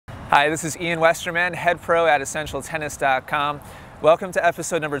Hi, this is Ian Westerman, head pro at EssentialTennis.com. Welcome to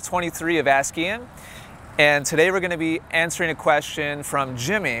episode number 23 of Ask Ian. And today we're going to be answering a question from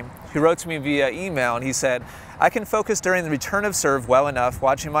Jimmy, who wrote to me via email, and he said, I can focus during the return of serve well enough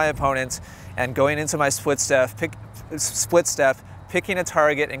watching my opponent and going into my split step, picking a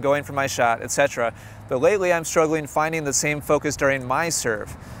target and going for my shot, etc. But lately I'm struggling finding the same focus during my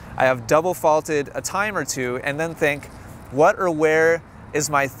serve. I have double faulted a time or two and then think, what or where is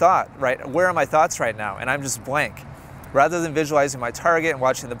my thought, right? Where are my thoughts right now? And I'm just blank. Rather than visualizing my target and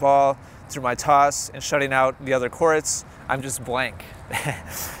watching the ball through my toss and shutting out the other courts, I'm just blank.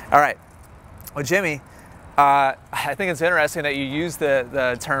 All right, well, Jimmy, I think it's interesting that you use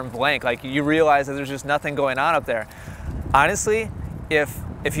the term blank, like you realize that there's just nothing going on up there. Honestly,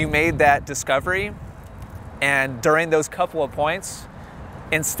 if you made that discovery and during those couple of points,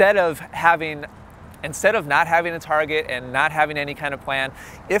 instead of not having a target and not having any kind of plan,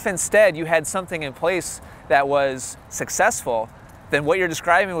 if instead you had something in place that was successful, then what you're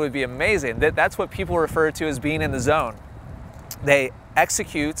describing would be amazing. That's what people refer to as being in the zone. They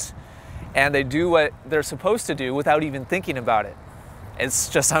execute and they do what they're supposed to do without even thinking about it. It's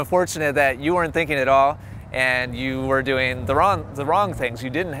just unfortunate that you weren't thinking at all and you were doing the wrong things.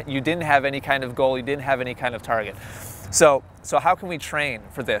 You didn't have any kind of goal, you didn't have any kind of target. So how can we train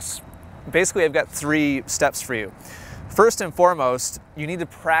for this? Basically, I've got 3 steps for you. First and foremost, you need to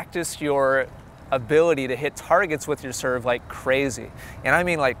practice your ability to hit targets with your serve like crazy. And I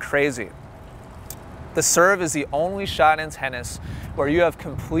mean like crazy. The serve is the only shot in tennis where you have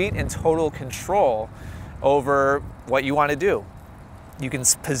complete and total control over what you want to do. You can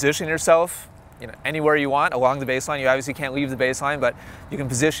position yourself anywhere you want along the baseline. You obviously can't leave the baseline, but you can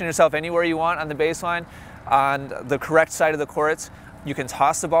position yourself anywhere you want on the baseline, on the correct side of the courts. You can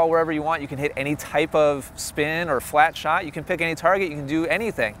toss the ball wherever you want. You can hit any type of spin or flat shot. You can pick any target. You can do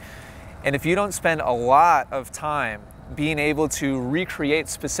anything. And if you don't spend a lot of time being able to recreate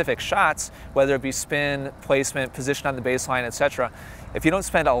specific shots, whether it be spin, placement, position on the baseline, etc., if you don't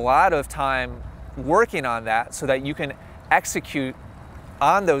spend a lot of time working on that so that you can execute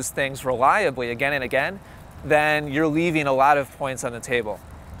on those things reliably again and again, then you're leaving a lot of points on the table.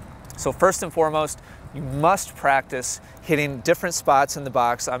 So first and foremost, you must practice hitting different spots in the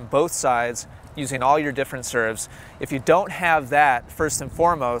box on both sides using all your different serves. If you don't have that first and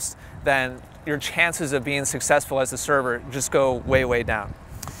foremost, then your chances of being successful as a server just go way, way down.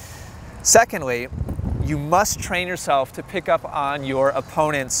 Secondly, you must train yourself to pick up on your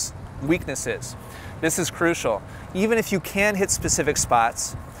opponent's weaknesses. This is crucial. Even if you can hit specific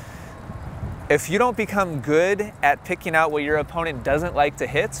spots, if you don't become good at picking out what your opponent doesn't like to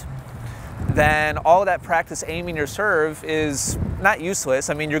hit, then all of that practice aiming your serve is not useless.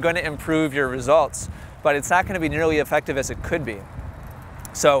 I mean, you're going to improve your results, but it's not going to be nearly effective as it could be.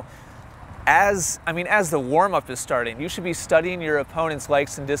 So as the warm-up is starting, you should be studying your opponent's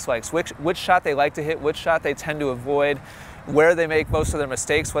likes and dislikes, which shot they like to hit, which shot they tend to avoid, where they make most of their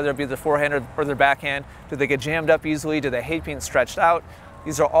mistakes, whether it be their forehand or their backhand. Do they get jammed up easily? Do they hate being stretched out?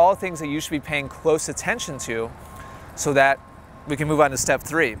 These are all things that you should be paying close attention to so that we can move on to step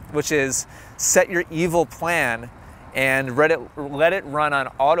 3, which is set your evil plan and let it run on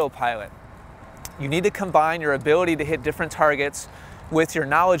autopilot. You need to combine your ability to hit different targets with your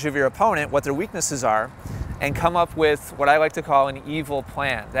knowledge of your opponent, what their weaknesses are, and come up with what I like to call an evil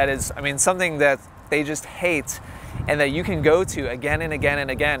plan. That is, something that they just hate and that you can go to again and again and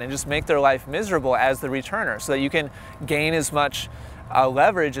again and just make their life miserable as the returner so that you can gain as much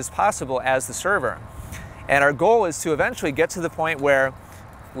leverage as possible as the server. And our goal is to eventually get to the point where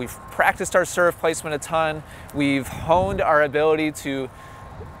we've practiced our serve placement a ton, we've honed our ability to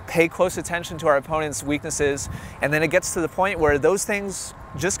pay close attention to our opponent's weaknesses, and then it gets to the point where those things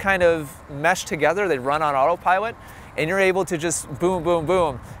just kind of mesh together, they run on autopilot, and you're able to just boom, boom,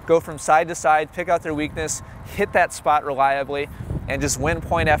 boom, go from side to side, pick out their weakness, hit that spot reliably, and just win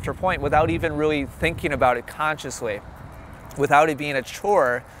point after point without even really thinking about it consciously, without it being a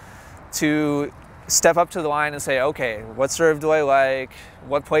chore to step up to the line and say, okay, what serve do I like?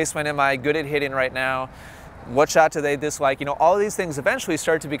 What placement am I good at hitting right now? What shot do they dislike? All of these things eventually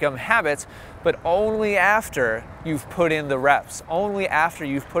start to become habits, but only after you've put in the reps, only after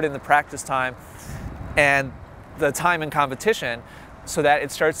you've put in the practice time and the time in competition so that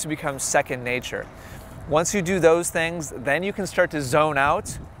it starts to become second nature. Once you do those things, then you can start to zone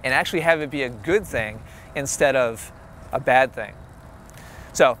out and actually have it be a good thing instead of a bad thing.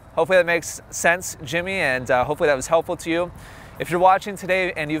 So hopefully that makes sense, Jimmy, and hopefully that was helpful to you. If you're watching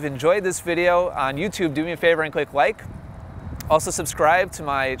today and you've enjoyed this video on YouTube, do me a favor and click like. Also subscribe to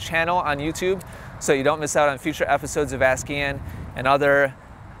my channel on YouTube so you don't miss out on future episodes of Ask Ian and other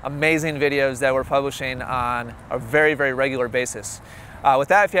amazing videos that we're publishing on a very, very regular basis. With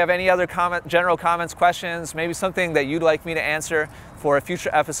that, if you have any other general comments, questions, maybe something that you'd like me to answer for a future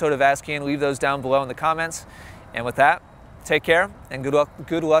episode of Ask Ian, leave those down below in the comments. And with that, take care and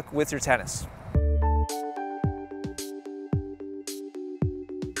good luck with your tennis.